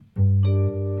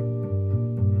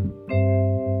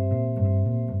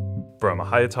From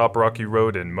high atop Rocky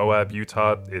Road in Moab,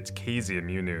 Utah, it's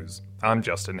KZMU News. I'm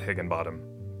Justin Higginbottom.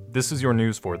 This is your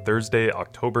news for Thursday,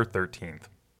 October 13th.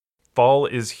 Fall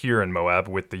is here in Moab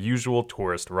with the usual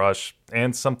tourist rush,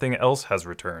 and something else has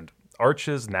returned: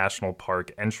 Arches National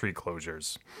Park entry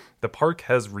closures. The park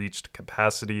has reached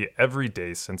capacity every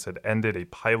day since it ended a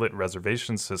pilot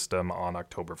reservation system on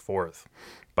October 4th.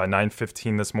 By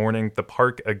 9:15 this morning, the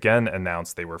park again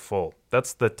announced they were full.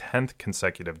 That's the 10th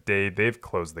consecutive day they've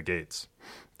closed the gates.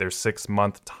 Their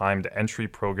 6-month timed entry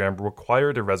program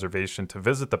required a reservation to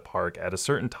visit the park at a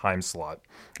certain time slot.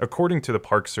 According to the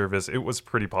Park Service, it was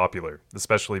pretty popular,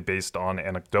 especially based on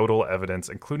anecdotal evidence,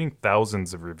 including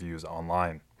thousands of reviews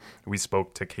online. We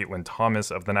spoke to Caitlin Thomas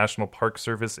of the National Park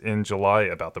Service in July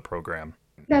about the program.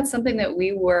 That's something that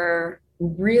we were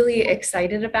really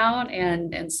excited about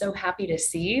and so happy to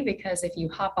see, because if you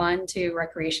hop on to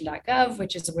recreation.gov,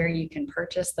 which is where you can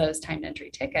purchase those timed entry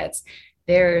tickets,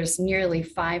 there's nearly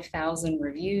 5,000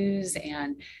 reviews,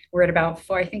 and we're at about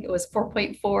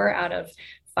 4.4 out of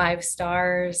 5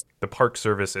 stars. The Park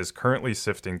Service is currently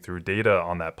sifting through data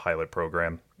on that pilot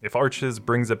program. If Arches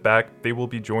brings it back, they will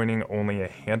be joining only a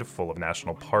handful of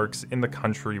national parks in the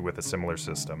country with a similar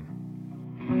system.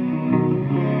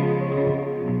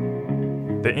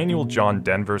 The annual John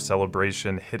Denver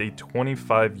celebration hit a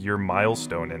 25-year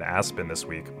milestone in Aspen this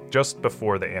week, just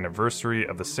before the anniversary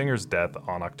of the singer's death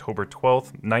on October 12,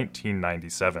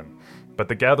 1997. But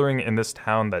the gathering in this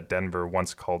town that Denver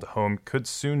once called home could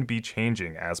soon be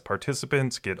changing as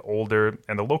participants get older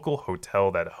and the local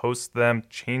hotel that hosts them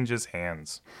changes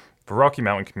hands. For Rocky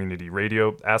Mountain Community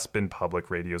Radio, Aspen Public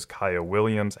Radio's Kaya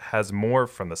Williams has more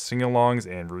from the sing-alongs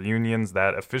and reunions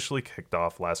that officially kicked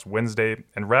off last Wednesday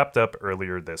and wrapped up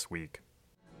earlier this week.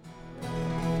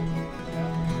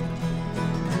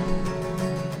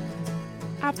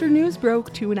 After news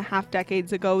broke 2.5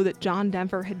 decades ago that John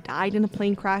Denver had died in a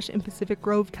plane crash in Pacific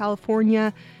Grove,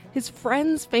 California, his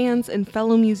friends, fans, and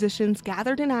fellow musicians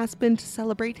gathered in Aspen to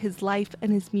celebrate his life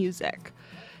and his music.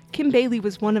 Kim Bailey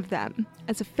was one of them.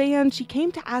 As a fan, she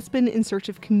came to Aspen in search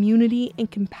of community and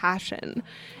compassion,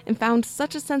 and found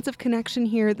such a sense of connection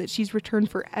here that she's returned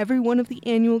for every one of the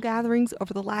annual gatherings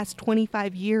over the last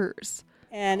 25 years.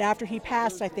 And after he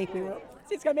passed, I think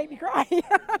it's going to make me cry.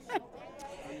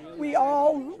 We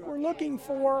all were looking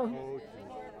for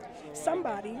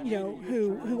somebody,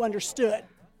 who understood.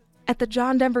 At the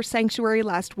John Denver Sanctuary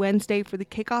last Wednesday for the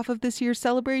kickoff of this year's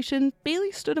celebration,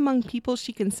 Bailey stood among people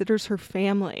she considers her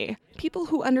family. People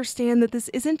who understand that this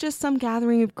isn't just some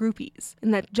gathering of groupies,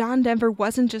 and that John Denver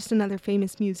wasn't just another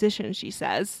famous musician, she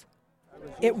says.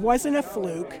 It wasn't a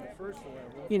fluke.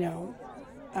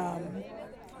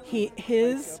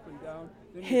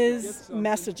 His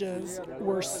messages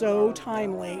were so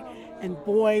timely, and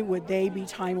boy, would they be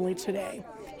timely today.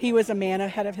 He was a man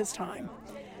ahead of his time.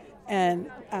 And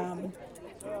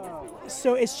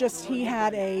so it's just, he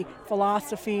had a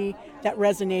philosophy that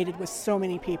resonated with so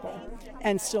many people,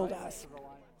 and still does.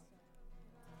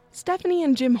 Stephanie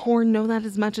and Jim Horn know that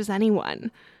as much as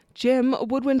anyone. Jim, a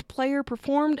woodwind player,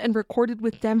 performed and recorded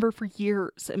with Denver for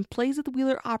years and plays at the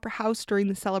Wheeler Opera House during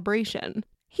the celebration.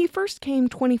 He first came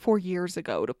 24 years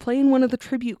ago to play in one of the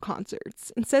tribute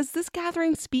concerts, and says this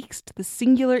gathering speaks to the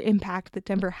singular impact that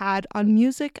Denver had on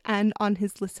music and on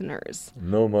his listeners.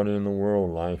 Nobody in the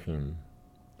world like him.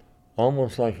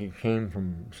 Almost like he came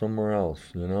from somewhere else,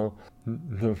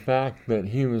 The fact that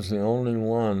he was the only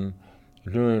one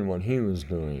doing what he was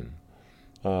doing.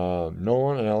 No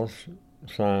one else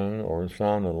sang or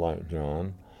sounded like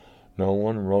John. No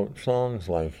one wrote songs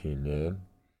like he did.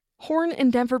 Horn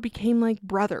and Denver became like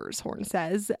brothers, Horn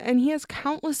says, and he has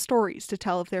countless stories to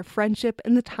tell of their friendship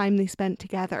and the time they spent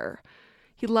together.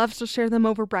 He loves to share them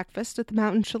over breakfast at the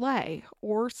Mountain Chalet,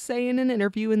 or say in an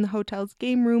interview in the hotel's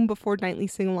game room before nightly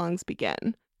sing-alongs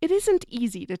begin. It isn't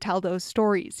easy to tell those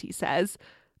stories, he says,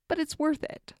 but it's worth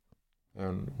it.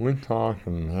 And we talk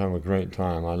and have a great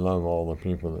time. I love all the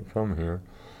people that come here,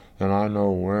 and I know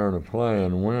where to play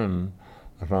and when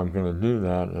if I'm going to do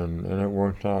that, and it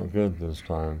worked out good this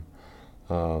time.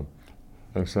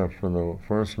 Except for the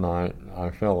first night,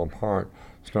 I fell apart,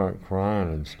 started crying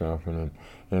and stuff, and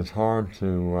it's hard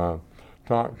to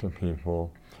talk to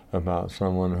people about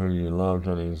someone who you loved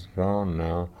and he's gone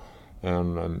now,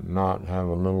 and not have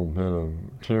a little bit of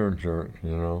tear jerk,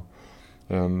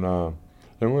 And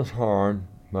it was hard,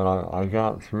 but I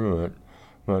got through it.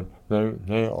 But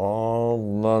they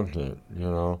all loved it,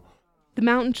 The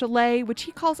Mountain Chalet, which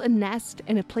he calls a nest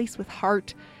and a place with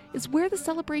heart, is where the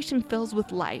celebration fills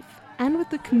with life and with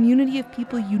the community of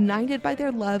people united by their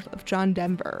love of John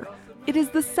Denver. It is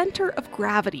the center of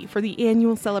gravity for the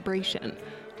annual celebration,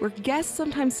 where guests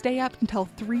sometimes stay up until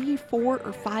 3, 4,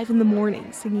 or 5 in the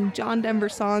morning singing John Denver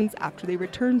songs after they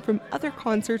return from other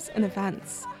concerts and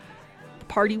events. The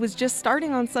party was just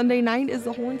starting on Sunday night as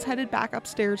the Horns headed back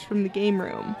upstairs from the game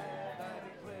room.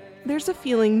 There's a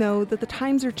feeling, though, that the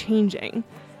times are changing,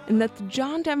 and that the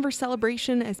John Denver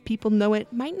celebration as people know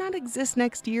it might not exist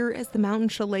next year as the Mountain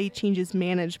Chalet changes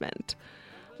management.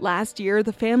 Last year,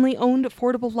 the family-owned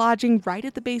affordable lodging right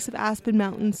at the base of Aspen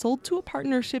Mountain sold to a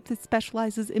partnership that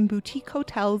specializes in boutique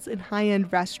hotels and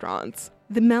high-end restaurants.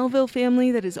 The Melville family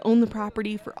that has owned the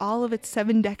property for all of its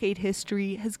 7-decade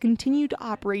history has continued to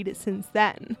operate it since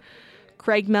then.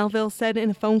 Craig Melville said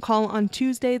in a phone call on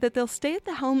Tuesday that they'll stay at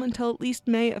the helm until at least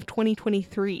May of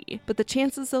 2023, but the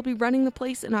chances they'll be running the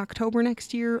place in October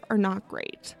next year are not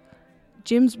great.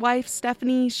 Jim's wife,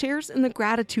 Stephanie, shares in the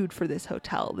gratitude for this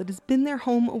hotel that has been their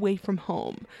home away from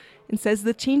home, and says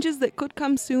the changes that could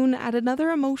come soon add another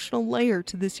emotional layer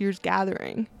to this year's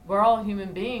gathering. We're all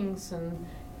human beings, and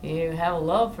you have a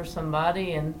love for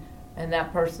somebody, and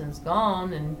that person's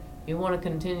gone, and you want to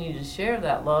continue to share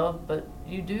that love, but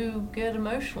you do get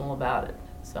emotional about it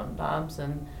sometimes,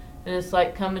 and it's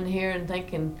like coming here and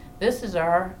thinking, this is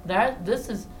our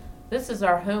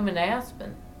home in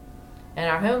Aspen. And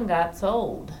our home got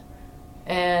sold.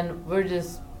 And we're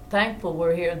just thankful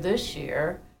we're here this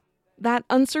year. That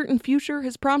uncertain future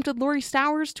has prompted Lori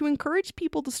Stowers to encourage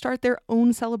people to start their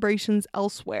own celebrations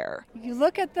elsewhere. You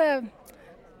look at the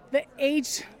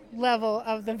age level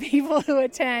of the people who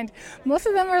attend, most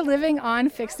of them are living on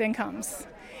fixed incomes.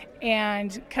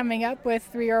 And coming up with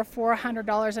 $300 or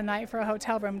 $400 a night for a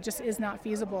hotel room just is not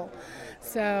feasible.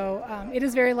 So it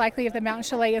is very likely if the Mountain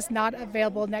Chalet is not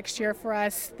available next year for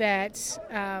us that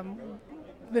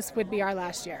this would be our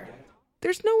last year.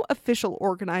 There's no official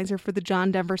organizer for the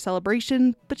John Denver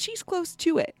celebration, but she's close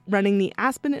to it, running the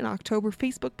Aspen in October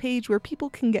Facebook page where people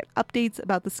can get updates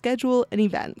about the schedule and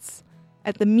events.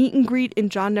 At the meet and greet in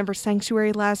John Denver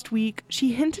Sanctuary last week,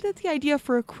 she hinted at the idea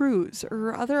for a cruise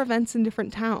or other events in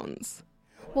different towns.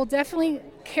 We'll definitely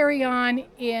carry on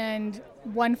in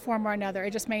one form or another.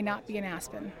 It just may not be in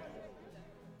Aspen.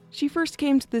 She first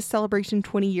came to this celebration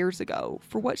 20 years ago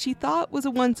for what she thought was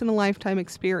a once-in-a-lifetime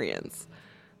experience.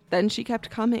 Then she kept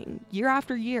coming, year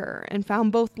after year, and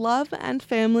found both love and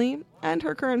family and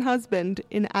her current husband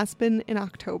in Aspen in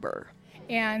October.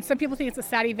 And some people think it's a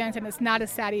sad event, and it's not a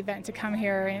sad event to come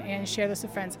here and share this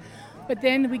with friends. But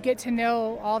then we get to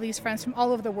know all these friends from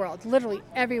all over the world. Literally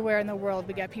everywhere in the world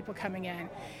we get people coming in.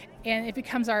 And it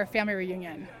becomes our family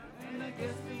reunion.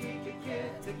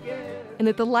 And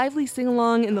at the lively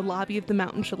sing-along in the lobby of the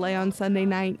Mountain Chalet on Sunday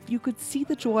night, you could see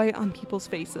the joy on people's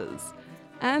faces.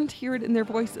 And hear it in their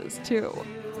voices, too.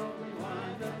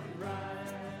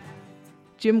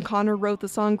 Jim Connor wrote the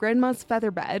song Grandma's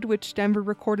Featherbed, which Denver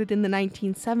recorded in the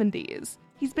 1970s.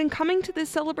 He's been coming to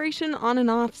this celebration on and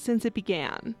off since it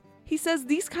began. He says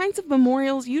these kinds of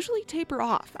memorials usually taper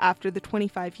off after the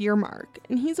 25-year mark,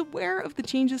 and he's aware of the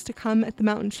changes to come at the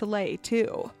Mountain Chalet,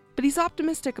 too. But he's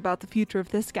optimistic about the future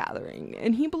of this gathering,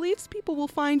 and he believes people will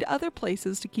find other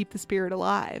places to keep the spirit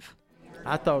alive.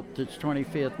 I thought this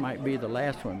 25th might be the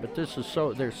last one, but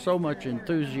there's so much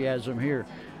enthusiasm here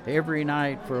every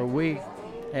night for a week,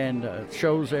 and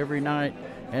shows every night.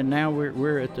 And now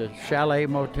we're at the Chalet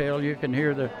Motel. You can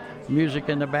hear the music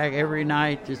in the back every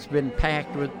night. It's been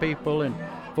packed with people and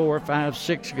 4, 5,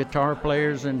 6 guitar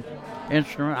players and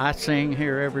instrument. I sing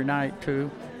here every night too,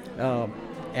 so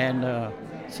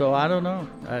I don't know.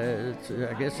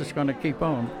 I guess it's going to keep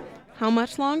on. How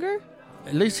much longer?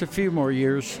 At least a few more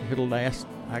years it'll last,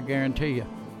 I guarantee you.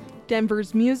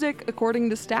 Denver's music, according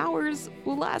to Stowers,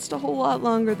 will last a whole lot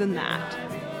longer than that.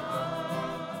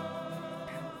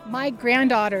 My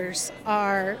granddaughters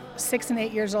are 6 and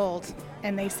 8 years old,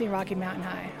 and they sing Rocky Mountain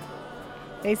High.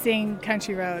 They sing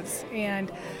Country Roads,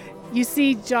 and you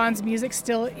see John's music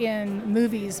still in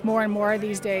movies more and more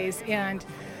these days, and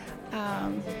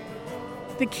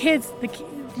the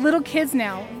little kids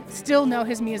now still know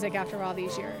his music after all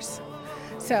these years.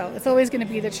 So it's always going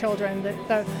to be the children,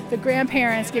 the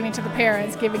grandparents giving to the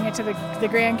parents, giving it to the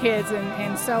grandkids,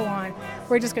 and so on.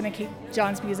 We're just going to keep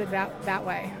John's music that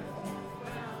way.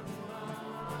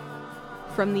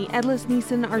 From the Ed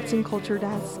Lees-Neeson Arts and Culture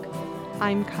Desk,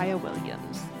 I'm Kaya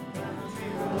Williams.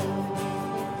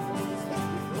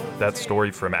 That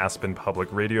story from Aspen Public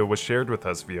Radio was shared with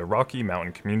us via Rocky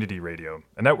Mountain Community Radio,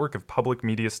 a network of public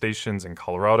media stations in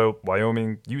Colorado,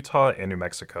 Wyoming, Utah, and New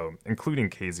Mexico, including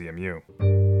KZMU.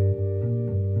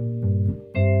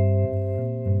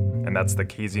 And that's the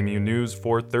KZMU News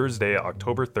for Thursday,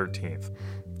 October 13th.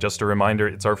 Just a reminder,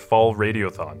 it's our fall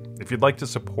radiothon. If you'd like to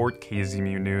support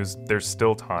KZMU News, there's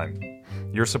still time.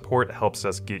 Your support helps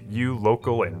us get you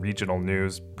local and regional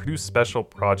news, produce special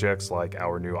projects like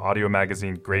our new audio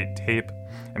magazine, Great Tape,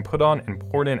 and put on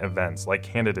important events like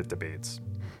candidate debates.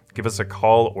 Give us a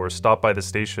call or stop by the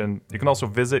station. You can also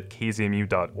visit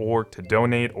kzmu.org to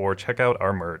donate or check out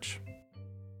our merch.